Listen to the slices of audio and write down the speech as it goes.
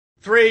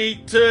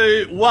3,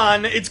 2,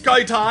 1, it's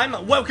go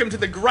time. Welcome to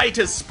the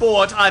greatest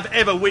sport I've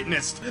ever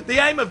witnessed.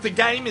 The aim of the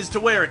game is to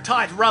wear a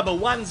tight rubber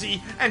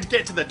onesie and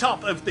get to the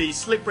top of the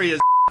slippery as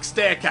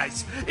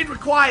staircase. It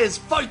requires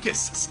focus,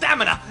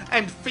 stamina,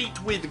 and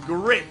feet with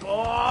grip.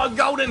 Oh,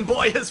 Golden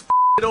Boy has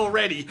it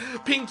already.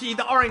 Pinky,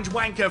 the Orange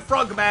Wanker,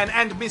 Frogman,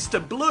 and Mr.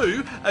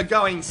 Blue are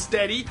going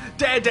steady.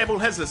 Daredevil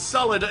has a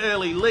solid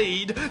early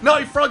lead.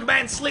 No,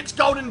 Frogman slips,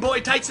 Golden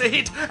Boy takes a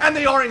hit, and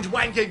the Orange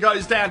Wanker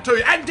goes down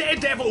too. And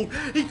Daredevil,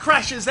 he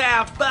crashes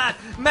out, but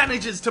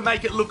manages to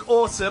make it look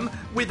awesome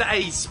with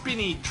a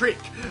spinny trick.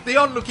 The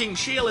onlooking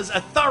Sheilas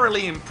are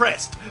thoroughly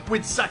impressed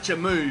with such a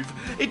move.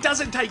 It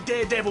doesn't take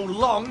Daredevil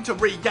long to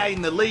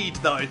regain the lead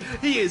though.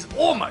 He is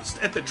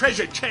almost at the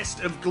treasure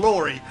chest of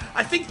glory.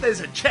 I think there's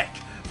a check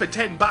for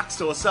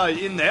 $10 or so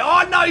in there.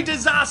 Oh no,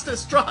 disaster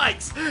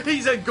strikes!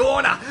 He's a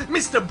goner!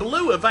 Mr.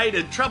 Blue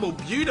evaded trouble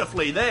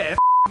beautifully there.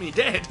 Me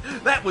dead.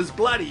 That was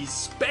bloody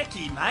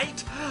specky,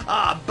 mate.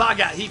 Ah,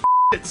 bugger, he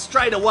it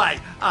straight away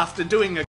after doing a